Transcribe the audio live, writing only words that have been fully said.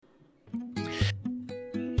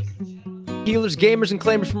dealers, gamers, and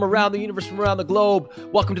claimers from around the universe, from around the globe.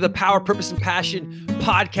 Welcome to the Power, Purpose, and Passion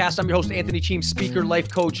podcast. I'm your host, Anthony Cheem, speaker,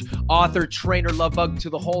 life coach, author, trainer, love bug to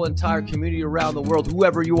the whole entire community around the world.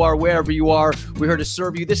 Whoever you are, wherever you are, we're here to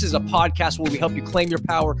serve you. This is a podcast where we help you claim your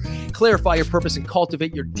power, clarify your purpose, and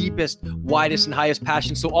cultivate your deepest, widest, and highest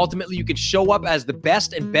passion. So ultimately, you can show up as the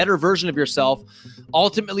best and better version of yourself,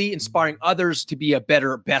 ultimately inspiring others to be a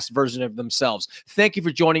better, best version of themselves. Thank you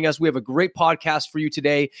for joining us. We have a great podcast for you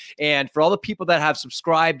today. And for all the people that have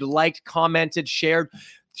subscribed, liked, commented, shared,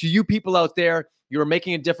 to you people out there, you're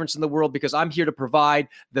making a difference in the world because I'm here to provide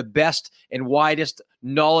the best and widest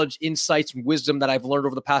knowledge, insights, and wisdom that I've learned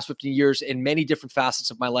over the past 15 years in many different facets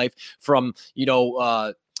of my life, from,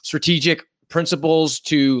 strategic principles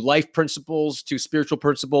to life principles to spiritual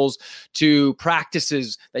principles to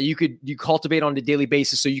practices that you cultivate on a daily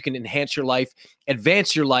basis so you can enhance your life,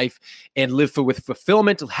 advance your life, and live with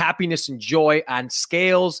fulfillment, happiness, and joy on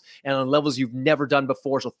scales and on levels you've never done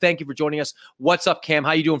before. So thank you for joining us. What's up, Cam?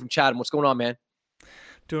 How you doing from Chatham? What's going on, man?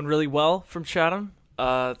 Doing really well from Chatham.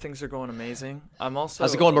 Things are going amazing. I'm also.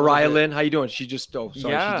 How's it going, Mariah Lynn? How you doing? She just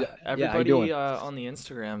everybody on the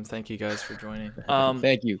Instagram. Thank you guys for joining.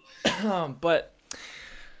 Thank you. But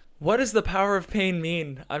what does the power of pain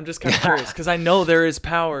mean? I'm just kind of curious because I know there is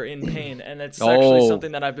power in pain, and it's actually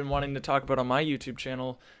something that I've been wanting to talk about on my YouTube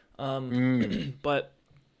channel. But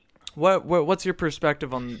what's your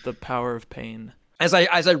perspective on the power of pain? As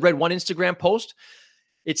I read one Instagram post,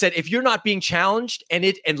 it said, if you're not being challenged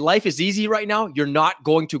and life is easy right now, you're not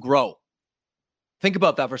going to grow. Think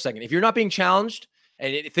about that for a second. If you're not being challenged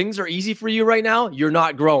and things are easy for you right now, you're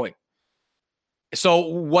not growing. So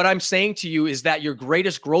what I'm saying to you is that your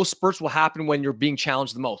greatest growth spurts will happen when you're being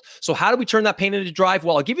challenged the most. So how do we turn that pain into drive?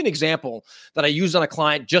 Well, I'll give you an example that I used on a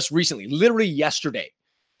client just recently, literally yesterday.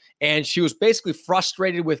 And she was basically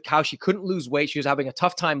frustrated with how she couldn't lose weight. She was having a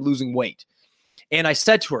tough time losing weight. And I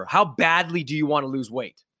said to her, how badly do you want to lose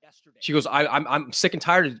weight? She goes, I'm sick and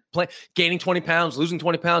tired of gaining 20 pounds, losing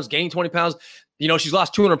 20 pounds, gaining 20 pounds. She's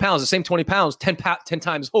lost 200 pounds, the same 20 pounds, 10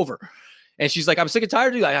 times over. And she's like, I'm sick and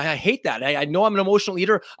tired of it. I hate that. I know I'm an emotional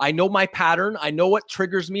eater. I know my pattern. I know what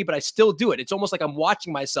triggers me, but I still do it. It's almost like I'm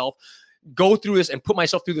watching myself go through this and put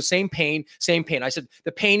myself through the same pain. I said,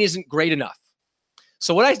 the pain isn't great enough.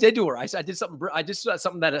 So what I did to her, I did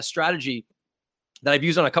something a strategy that I've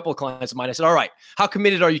used on a couple of clients of mine. I said, all right, how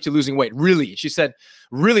committed are you to losing weight? Really? She said,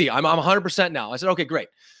 really, I'm 100% now. I said, okay, great.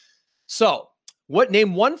 So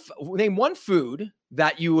name one food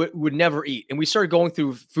that you would never eat. And we started going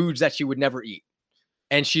through foods that you would never eat.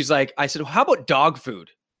 And she's like, I said, well, how about dog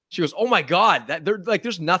food? She goes, oh my God,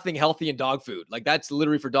 there's nothing healthy in dog food. Like, that's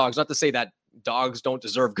literally for dogs. Not to say that dogs don't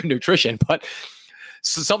deserve good nutrition, but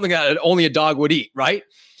something that only a dog would eat, right?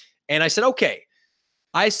 And I said, okay.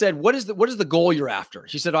 I said, what is the goal you're after?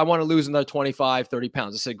 She said, I want to lose another 25, 30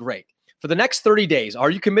 pounds. I said, great. For the next 30 days, are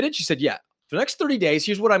you committed? She said, yeah. For the next 30 days,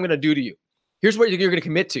 here's what I'm going to do to you. Here's what you're going to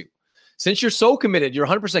commit to. Since you're so committed, you're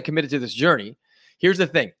 100% committed to this journey. Here's the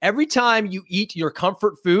thing. Every time you eat your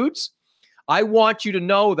comfort foods, I want you to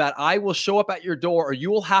know that I will show up at your door, or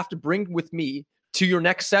you will have to bring with me to your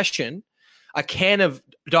next session a can of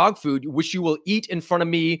dog food, which you will eat in front of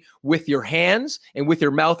me with your hands and with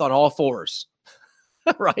your mouth on all fours.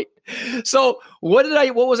 Right. So what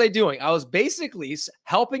was I doing? I was basically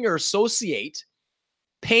helping her associate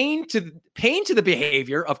pain to the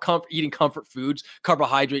behavior of eating comfort foods,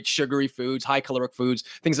 carbohydrates, sugary foods, high caloric foods,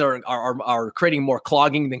 things that are creating more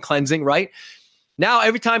clogging than cleansing. Right. Now,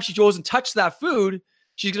 every time she goes and touches that food,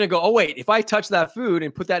 she's going to go, oh, wait, if I touch that food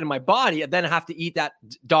and put that in my body, then I have to eat that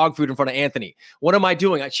dog food in front of Anthony. What am I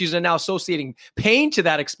doing? She's now associating pain to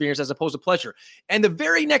that experience as opposed to pleasure. And the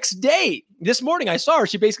very next day, this morning, I saw her.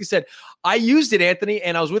 She basically said, I used it, Anthony,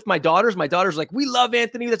 and I was with my daughters. My daughter's like, we love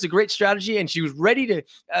Anthony. That's a great strategy. And she was ready to,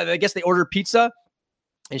 I guess they ordered pizza.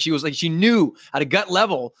 And she was like, she knew at a gut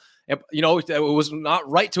level, it was not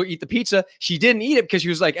right to eat the pizza. She didn't eat it because she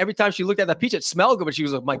was like, every time she looked at that pizza, it smelled good, but she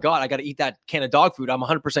was like, my God, I got to eat that can of dog food. I'm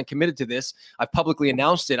 100% committed to this. I've publicly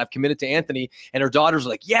announced it. I've committed to Anthony. And her daughters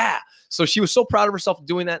were like, yeah. So she was so proud of herself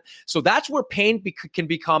doing that. So that's where pain can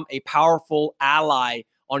become a powerful ally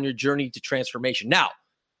on your journey to transformation. Now,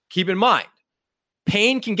 keep in mind,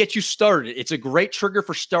 pain can get you started. It's a great trigger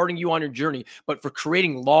for starting you on your journey, but for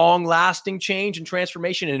creating long-lasting change and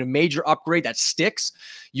transformation and a major upgrade that sticks,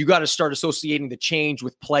 you got to start associating the change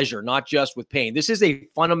with pleasure, not just with pain. This is a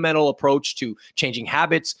fundamental approach to changing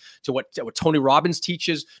habits, to what Tony Robbins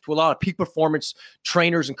teaches, to a lot of peak performance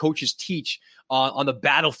trainers and coaches teach on the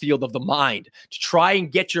battlefield of the mind, to try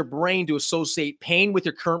and get your brain to associate pain with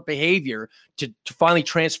your current behavior to finally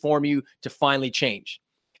transform you, to finally change.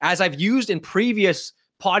 As I've used in previous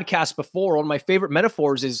podcast before, one of my favorite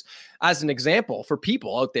metaphors is, as an example for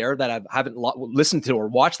people out there that haven't listened to or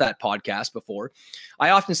watched that podcast before,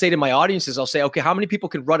 I often say to my audiences, I'll say, okay, how many people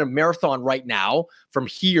can run a marathon right now from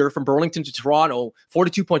here, from Burlington to Toronto,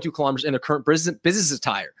 42.2 kilometers in their current business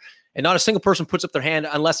attire? And not a single person puts up their hand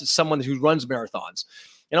unless it's someone who runs marathons.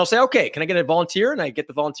 And I'll say, okay, can I get a volunteer? And I get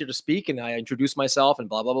the volunteer to speak, and I introduce myself and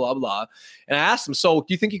blah, blah, blah, blah. And I ask them, so do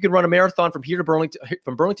you think you can run a marathon from here to Burlington,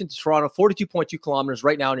 from Burlington to Toronto, 42.2 kilometers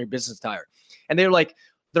right now in your business attire? And they're like,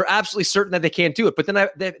 they're absolutely certain that they can't do it. But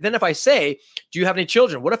then if I say, do you have any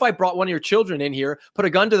children? What if I brought one of your children in here, put a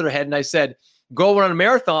gun to their head, and I said, go run a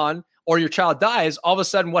marathon or your child dies? All of a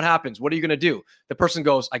sudden, what happens? What are you going to do? The person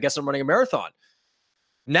goes, I guess I'm running a marathon.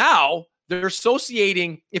 Now they're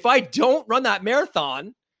associating, if I don't run that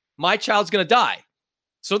marathon, my child's going to die.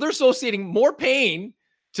 So they're associating more pain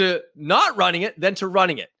to not running it than to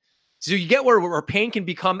running it. So you get where pain can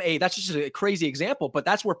become that's just a crazy example, but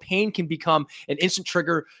that's where pain can become an instant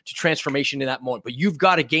trigger to transformation in that moment. But you've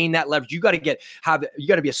got to gain that leverage. You got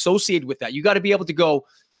to be associated with that. You got to be able to go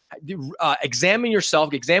examine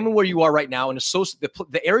yourself, examine where you are right now, and associate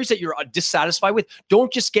the areas that you're dissatisfied with.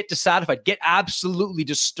 Don't just get dissatisfied, get absolutely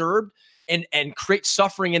disturbed and create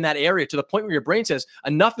suffering in that area to the point where your brain says,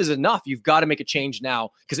 enough is enough. You've got to make a change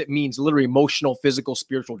now, because it means literally emotional, physical,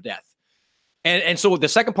 spiritual death. And so the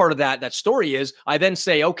second part of that story is, I then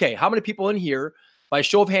say, okay, how many people in here, by a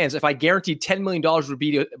show of hands, if I guaranteed $10 million would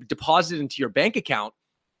be deposited into your bank account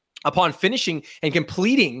upon finishing and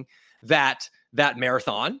completing that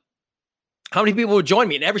marathon, how many people would join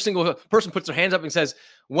me? And every single person puts their hands up and says,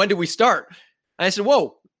 when do we start? And I said,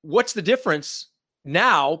 whoa, what's the difference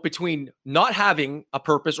now between not having a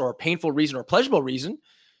purpose or a painful reason or a pleasurable reason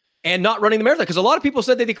and not running the marathon? Because a lot of people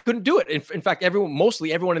said that they couldn't do it. In fact,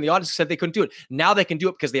 mostly everyone in the audience said they couldn't do it. Now they can do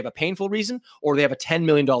it because they have a painful reason or they have a $10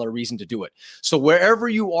 million reason to do it. So wherever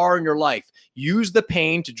you are in your life, use the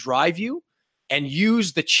pain to drive you and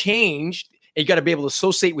use the change. And you got to be able to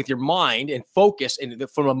associate with your mind and focus, and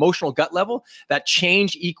from an emotional gut level, that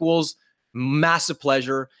change equals massive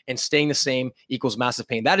pleasure, and staying the same equals massive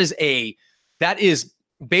pain. That is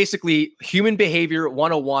basically human behavior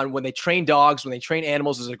 101. When they train dogs, when they train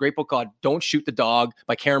animals, there's a great book called Don't Shoot the Dog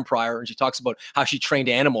by Karen Pryor. And she talks about how she trained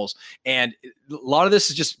animals. And a lot of this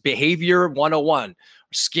is just behavior 101,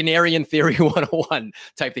 Skinnerian theory 101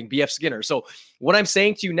 type thing, BF Skinner. So what I'm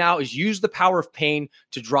saying to you now is use the power of pain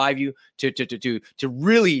to drive you to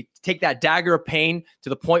really take that dagger of pain to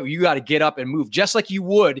the point where you got to get up and move, just like you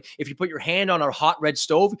would if you put your hand on a hot red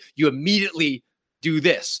stove. You immediately do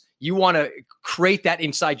this. You want to create that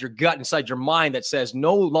inside your gut, inside your mind, that says,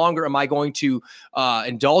 no longer am I going to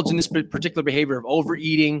indulge in this particular behavior of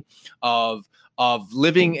overeating, of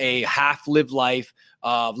living a half-lived life,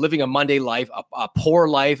 of living a Monday life, a poor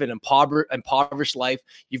life, an impoverished life.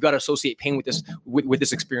 You've got to associate pain with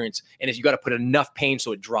this experience, and you got to put enough pain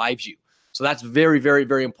so it drives you. So that's very, very,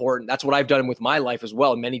 very important. That's what I've done with my life as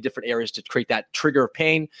well, in many different areas, to create that trigger of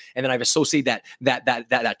pain. And then I've associated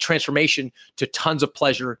that transformation to tons of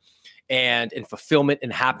pleasure and fulfillment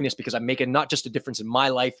and happiness, because I'm making not just a difference in my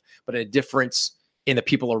life, but a difference in the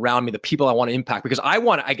people around me, the people I want to impact. Because I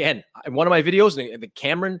want to, again, in one of my videos, and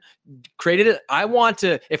Cameron created it, I want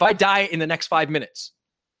to, if I die in the next 5 minutes,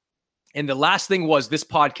 and the last thing was this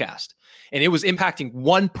podcast, and it was impacting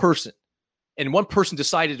one person, and one person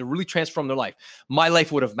decided to really transform their life, my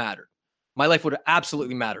life would have mattered. My life would have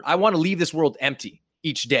absolutely mattered. I want to leave this world empty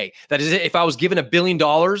each day. That is, if I was given $1 billion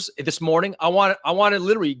this morning, I want to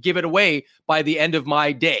literally give it away by the end of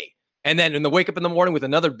my day. And then wake up in the morning with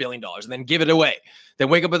another $1 billion and then give it away. Then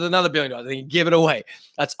wake up with another $1 billion and then give it away.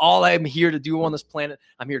 That's all I'm here to do on this planet.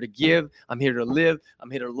 I'm here to give. I'm here to live.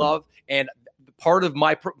 I'm here to love. And part of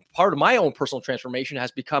my own personal transformation has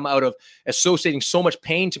become out of associating so much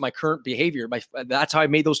pain to my current behavior. That's how I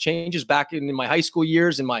made those changes back in my high school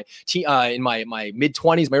years, in my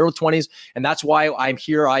mid-20s, my early 20s, and that's why I'm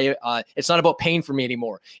here. It's not about pain for me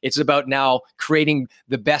anymore. It's about now creating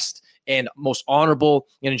the best and most honorable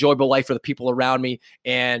and enjoyable life for the people around me,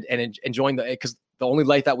 and enjoying because the only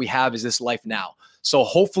life that we have is this life now. So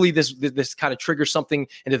hopefully this kind of triggers something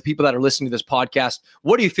into the people that are listening to this podcast.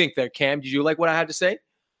 What do you think there, Cam? Did you like what I had to say?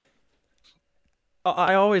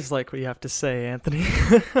 I always like what you have to say, Anthony.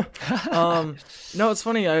 No, it's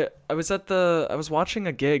funny. I was watching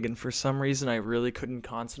a gig, and for some reason I really couldn't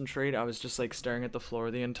concentrate. I was just like staring at the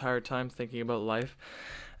floor the entire time, thinking about life.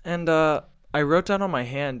 And I wrote down on my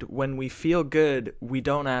hand, when we feel good, we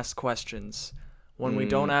don't ask questions. When we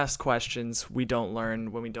don't ask questions, we don't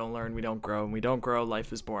learn. When we don't learn, we don't grow. When we don't grow,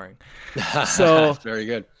 life is boring. So very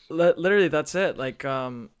good. Literally, that's it. Like,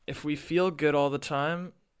 if we feel good all the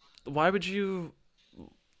time, why would you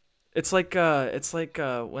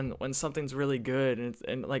when something's really good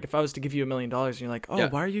and like if I was to give you $1 million and you're like, oh,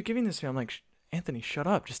 why are you giving this to me? I'm like, Anthony, shut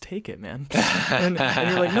up, just take it, man. and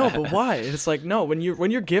you're like, no, but why? And it's like, no, when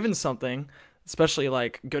you're given something, especially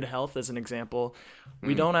like good health as an example,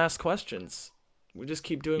 we don't ask questions. We just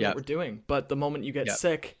keep doing what we're doing. But the moment you get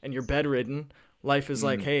sick and you're bedridden, life is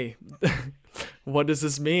like, hey, what does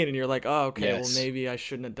this mean? And you're like, oh, okay, well, maybe I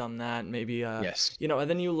shouldn't have done that. Maybe, and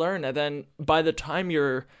then you learn. And then by the time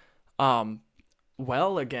you're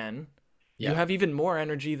well again, you have even more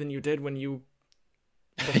energy than you did when you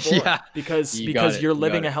before because you're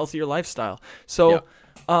living a healthier lifestyle. So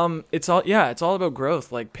it's all about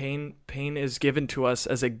growth. Like pain is given to us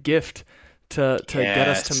as a gift to get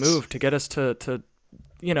us to move, to get us to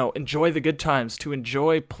enjoy the good times, to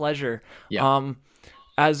enjoy pleasure.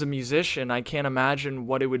 As a musician, I can't imagine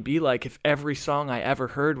what it would be like if every song I ever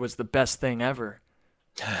heard was the best thing ever.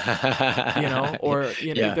 There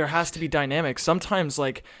has to be dynamics. Sometimes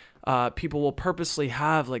like people will purposely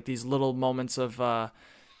have like these little moments of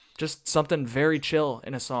just something very chill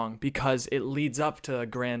in a song because it leads up to a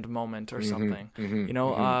grand moment or something.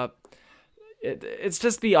 It's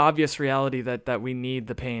just the obvious reality that we need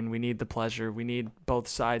the pain, we need the pleasure, we need both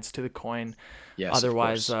sides to the coin.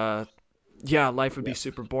 Otherwise life would be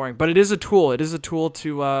super boring. But it is a tool. It is a tool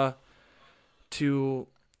to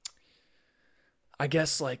I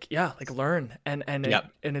guess like learn and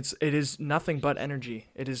it is nothing but energy.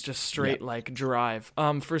 It is just straight like drive.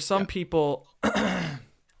 For some people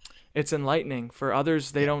it's enlightening. For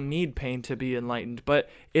others, they don't need pain to be enlightened. But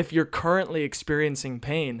if you're currently experiencing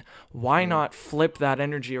pain, why not flip that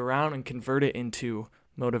energy around and convert it into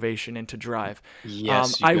motivation, into drive?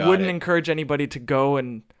 I wouldn't encourage anybody to go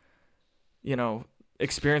and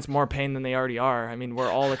experience more pain than they already are. I mean, we're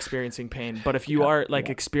all experiencing pain, but if you are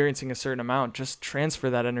experiencing a certain amount, just transfer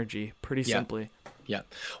that energy pretty simply.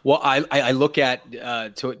 Well, I look at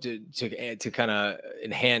to kind of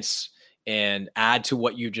enhance and add to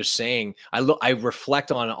what you're just saying. I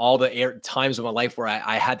reflect on all the times of my life where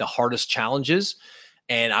I had the hardest challenges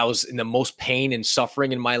and I was in the most pain and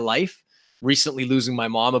suffering in my life. Recently losing my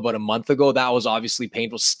mom about a month ago, that was obviously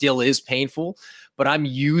painful, still is painful, but I'm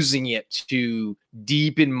using it to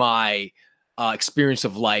deepen my experience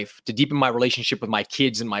of life, to deepen my relationship with my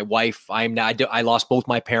kids and my wife. I lost both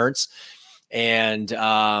my parents, and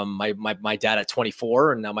my dad at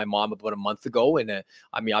 24, and now my mom about a month ago. And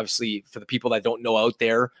I mean, obviously, for the people that don't know out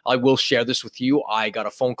there, I will share this with you. I got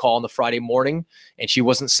a phone call on the Friday morning, and she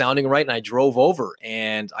wasn't sounding right, and I drove over,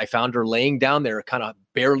 and I found her laying down there, kind of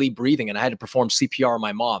barely breathing, and I had to perform CPR on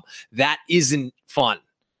my mom. That isn't fun.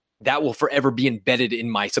 That will forever be embedded in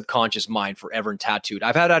my subconscious mind, forever and tattooed.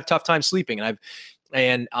 I've had a tough time sleeping, and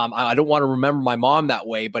I don't want to remember my mom that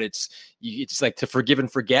way, but it's like to forgive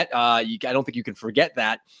and forget. I don't think you can forget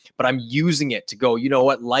that, but I'm using it to go, you know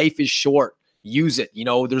what? Life is short. Use it.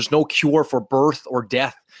 There's no cure for birth or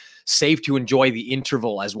death, save to enjoy the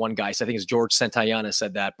interval, as one guy said. I think it's George Santayana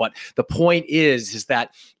said that. But the point is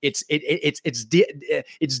that it's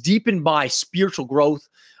deepened by spiritual growth.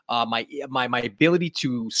 My ability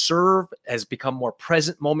to serve has become more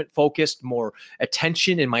present moment focused, more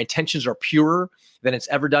attention, and my intentions are purer than it's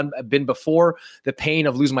ever been before. The pain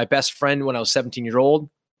of losing my best friend when I was 17 years old,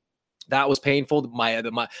 that was painful.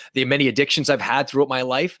 The many addictions I've had throughout my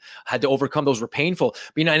life, had to overcome. Those were painful.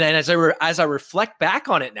 And as I reflect back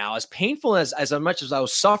on it now, as painful as much as I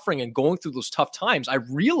was suffering and going through those tough times, I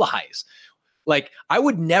realize, like, I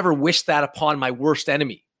would never wish that upon my worst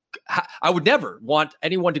enemy. I would never want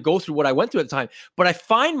anyone to go through what I went through at the time, but I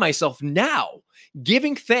find myself now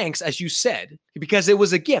giving thanks, as you said, because it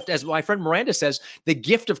was a gift. As my friend Miranda says, the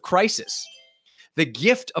gift of crisis,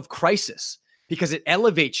 because it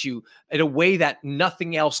elevates you in a way that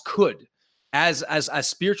nothing else could. As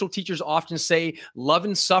spiritual teachers often say, love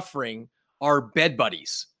and suffering are bed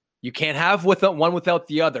buddies. You can't have one without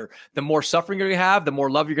the other. The more suffering you're going to have, the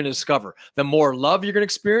more love you're going to discover. The more love you're going to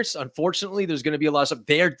experience, unfortunately, there's going to be a lot of stuff.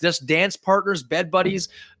 They're just dance partners, bed buddies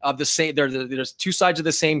of the same. There's two sides of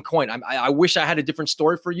the same coin. I wish I had a different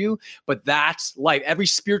story for you, but that's life. Every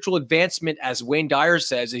spiritual advancement, as Wayne Dyer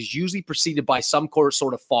says, is usually preceded by some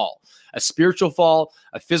sort of fall. A spiritual fall,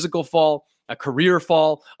 a physical fall, a career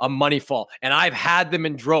fall, a money fall. And I've had them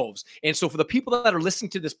in droves. And so for the people that are listening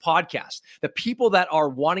to this podcast, the people that are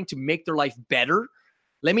wanting to make their life better,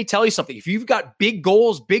 let me tell you something. If you've got big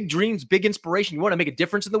goals, big dreams, big inspiration, you want to make a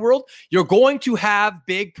difference in the world, you're going to have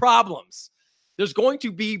big problems. There's going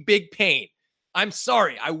to be big pain. I'm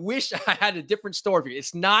sorry. I wish I had a different story for you.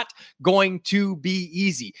 It's not going to be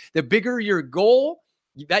easy. The bigger your goal,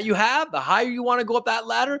 that you have, the higher you want to go up that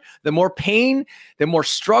ladder, the more pain, the more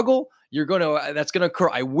struggle that's going to occur.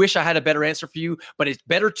 I wish I had a better answer for you, but it's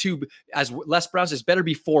better to, as Les Brown says, better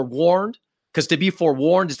be forewarned, because to be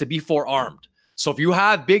forewarned is to be forearmed. So if you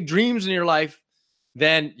have big dreams in your life,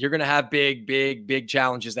 then you're going to have big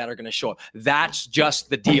challenges that are going to show up. That's just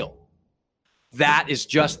the deal. That is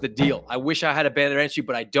just the deal. I wish I had a better answer,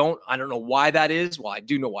 but I don't. I don't know why that is. Well, I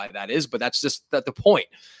do know why that is, but that's just the point.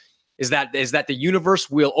 Is that the universe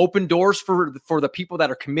will open doors for the people that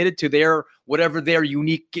are committed to their whatever their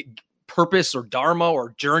unique purpose or dharma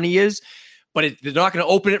or journey is, but they're not going to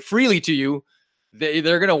open it freely to you.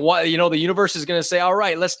 They're going to, the universe is going to say, all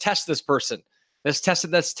right, let's test this person. Let's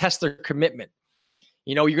test their commitment.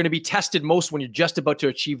 You're going to be tested most when you're just about to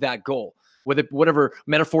achieve that goal. Whatever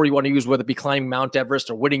metaphor you want to use, whether it be climbing Mount Everest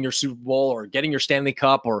or winning your Super Bowl or getting your Stanley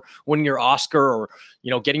Cup or winning your Oscar or,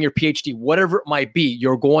 getting your PhD, whatever it might be,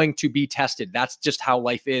 you're going to be tested. That's just how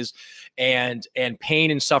life is. And pain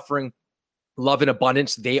and suffering, love and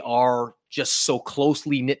abundance, they are just so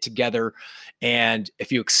closely knit together. And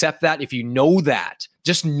if you accept that, if you know that,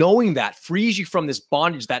 just knowing that frees you from this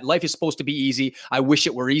bondage that life is supposed to be easy. I wish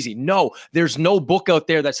it were easy. No, there's no book out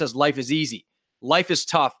there that says life is easy. Life is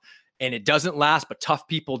tough and it doesn't last, but tough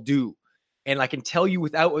people do. And I can tell you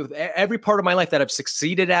with every part of my life that I've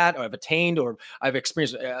succeeded at, or I've attained, or I've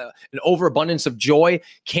experienced an overabundance of joy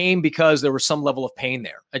came because there was some level of pain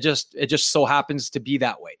there. It just so happens to be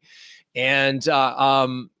that way. And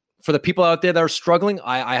for the people out there that are struggling,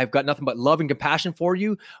 I have got nothing but love and compassion for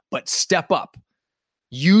you, but step up.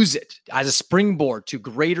 Use it as a springboard to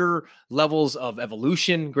greater levels of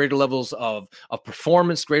evolution, greater levels of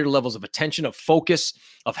performance, greater levels of attention, of focus,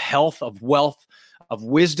 of health, of wealth, of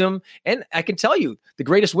wisdom. And I can tell you, the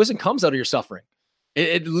greatest wisdom comes out of your suffering.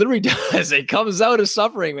 It literally does. It comes out of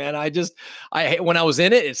suffering, man. When I was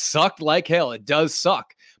in it, it sucked like hell. It does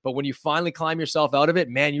suck. But when you finally climb yourself out of it,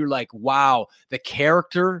 man, you're like, wow, the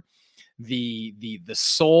character, the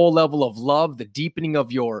soul level of love, the deepening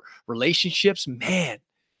of your relationships, man,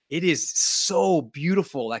 it is so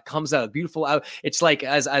beautiful. That comes out beautiful out. It's like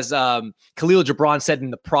as Khalil Gibran said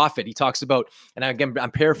in The Prophet, he talks about, and again,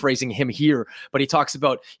 I'm paraphrasing him here, but he talks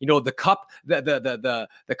about, the cup, the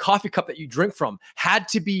coffee cup that you drink from had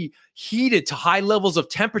to be heated to high levels of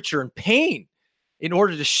temperature and pain in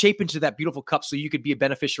order to shape into that beautiful cup so you could be a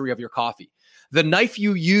beneficiary of your coffee. The knife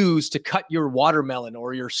you use to cut your watermelon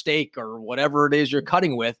or your steak or whatever it is you're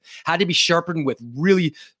cutting with had to be sharpened with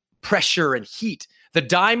really pressure and heat. The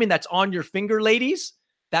diamond that's on your finger, ladies,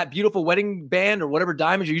 that beautiful wedding band or whatever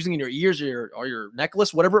diamond you're using in your ears or your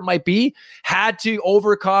necklace, whatever it might be, had to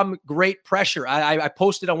overcome great pressure. I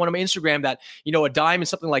posted on one of my Instagram that, a diamond,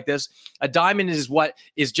 something like this, a diamond is what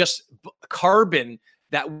is just carbon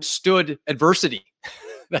that withstood adversity.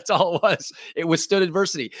 That's all it was. It withstood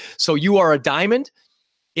adversity. So you are a diamond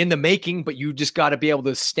in the making, but you just got to be able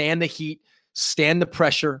to stand the heat, stand the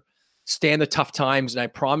pressure, stand the tough times. And I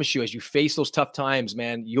promise you, as you face those tough times,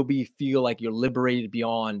 man, you'll feel like you're liberated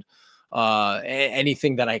beyond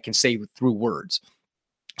anything that I can say through words.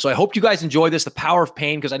 So I hope you guys enjoy this, the power of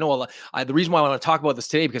pain, because I know the reason why I want to talk about this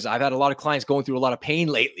today, because I've had a lot of clients going through a lot of pain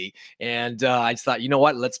lately. And I just thought, you know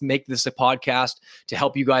what, let's make this a podcast to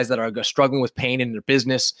help you guys that are struggling with pain in their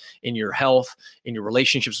business, in your health, in your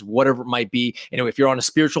relationships, whatever it might be. And if you're on a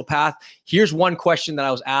spiritual path, here's one question that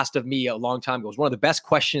I was asked of me a long time ago. It was one of the best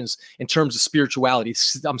questions in terms of spirituality.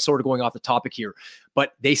 I'm sort of going off the topic here,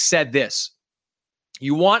 but they said this: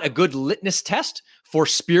 you want a good litmus test for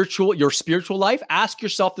your spiritual life? Ask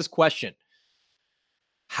yourself this question.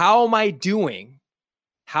 How am I doing?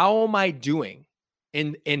 How am I doing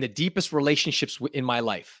in the deepest relationships in my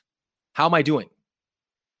life? How am I doing?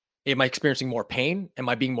 Am I experiencing more pain? Am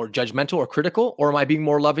I being more judgmental or critical? Or am I being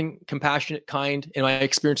more loving, compassionate, kind? Am I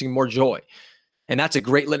experiencing more joy? And that's a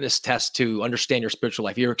great litmus test to understand your spiritual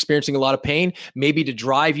life. You're experiencing a lot of pain, maybe to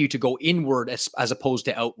drive you to go inward as opposed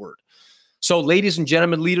to outward. So ladies and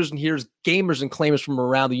gentlemen, leaders and heroes, gamers and claimers from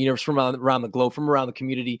around the universe, from around the globe, from around the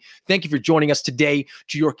community, thank you for joining us today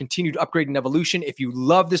to your continued upgrade and evolution. If you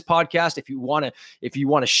love this podcast, if you want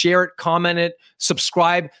to share it, comment it,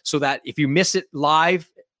 subscribe, so that if you miss it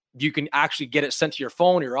live, you can actually get it sent to your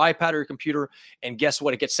phone, your iPad, or your computer. And guess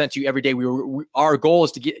what? It gets sent to you every day. Our goal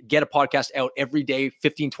is to get a podcast out every day,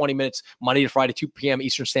 15, 20 minutes, Monday to Friday, 2 p.m.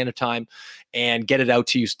 Eastern Standard Time, and get it out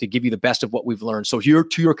to you to give you the best of what we've learned. So here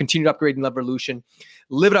to your continued upgrade and evolution,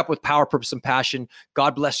 live it up with power, purpose, and passion.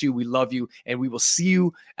 God bless you. We love you. And we will see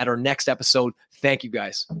you at our next episode. Thank you,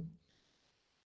 guys.